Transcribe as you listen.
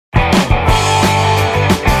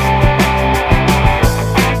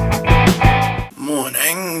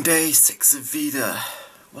Day 6 of VEDA.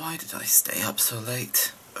 Why did I stay up so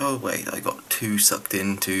late? Oh wait, I got too sucked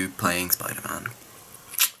into playing Spider-Man.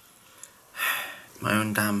 My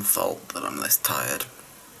own damn fault that I'm this tired.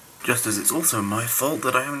 Just as it's also my fault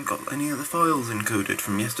that I haven't got any of the files encoded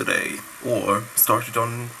from yesterday, or started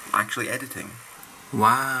on actually editing.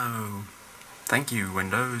 Wow. Thank you,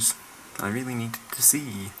 Windows. I really needed to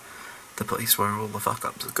see the place where all the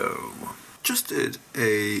fuck-ups go. Just did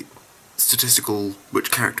a statistical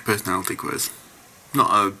which character personality quiz.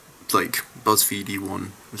 Not a, like, BuzzFeedy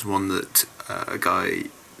one. It was one that a guy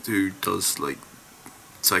who does, like,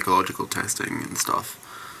 psychological testing and stuff,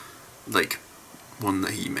 like, one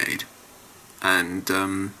that he made. And,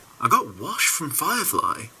 I got Wash from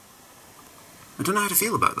Firefly. I don't know how to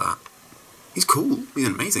feel about that. He's cool, he's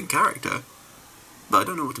an amazing character, but I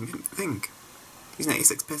don't know what to think. He's an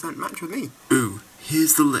 86% match with me. Ooh,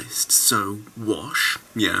 here's the list. So, Wash,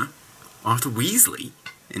 yeah. Arthur Weasley,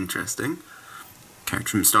 interesting.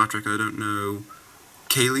 Character from Star Trek, I don't know.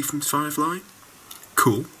 Kaylee from Firefly,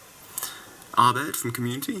 cool. Abed from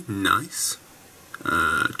Community, nice.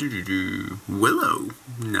 Willow,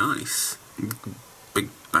 nice. Big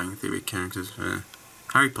Bang Theory characters.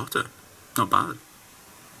 Harry Potter, not bad.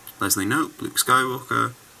 Leslie Knope, Luke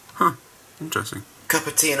Skywalker, huh, interesting. Cup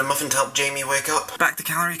of tea and a muffin to help Jamie wake up. Back to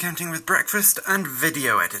calorie counting with breakfast and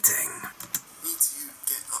video editing. Need to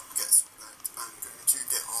get up, get sweat. I'm going to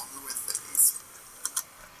get on with things.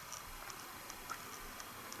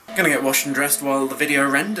 Gonna get washed and dressed while the video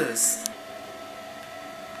renders.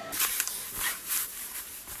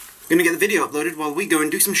 Gonna get the video uploaded while we go and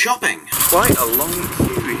do some shopping. Quite a long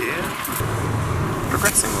queue here.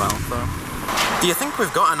 Progressing well, though. Do you think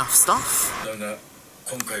we've got enough stuff?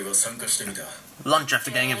 Lunch after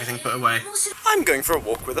getting everything put away. I'm going for a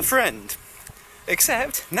walk with a friend.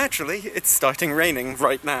 Except, naturally, it's starting raining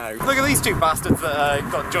right now. Look at these two bastards that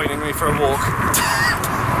got joining me for a walk.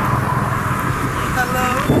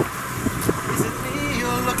 Hello? Is it me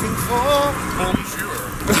you're looking for? Bonjour.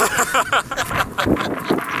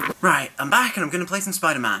 Right, I'm back and I'm going to play some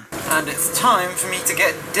Spider-Man. And it's time for me to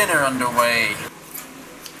get dinner underway.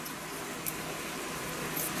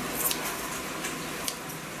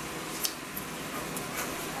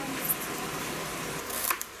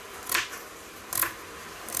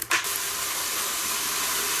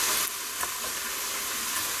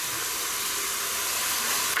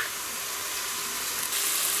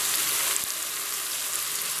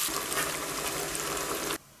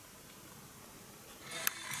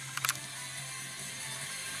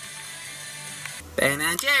 Ben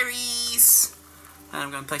and Jerry's! And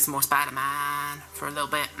I'm going to play some more Spider-Man for a little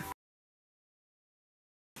bit.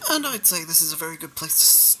 And I'd say this is a very good place to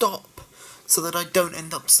stop, so that I don't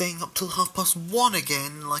end up staying up till 1:30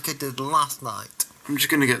 again like I did last night. I'm just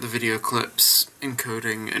going to get the video clips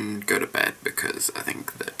encoding and go to bed because I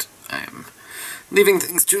think that I am leaving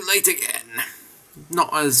things too late again.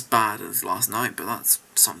 Not as bad as last night, but that's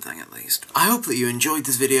something at least. I hope that you enjoyed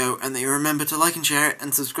this video and that you remember to like and share it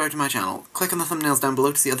and subscribe to my channel. Click on the thumbnails down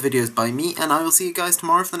below to see other videos by me, and I will see you guys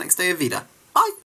tomorrow for the next day of VEDA. Bye!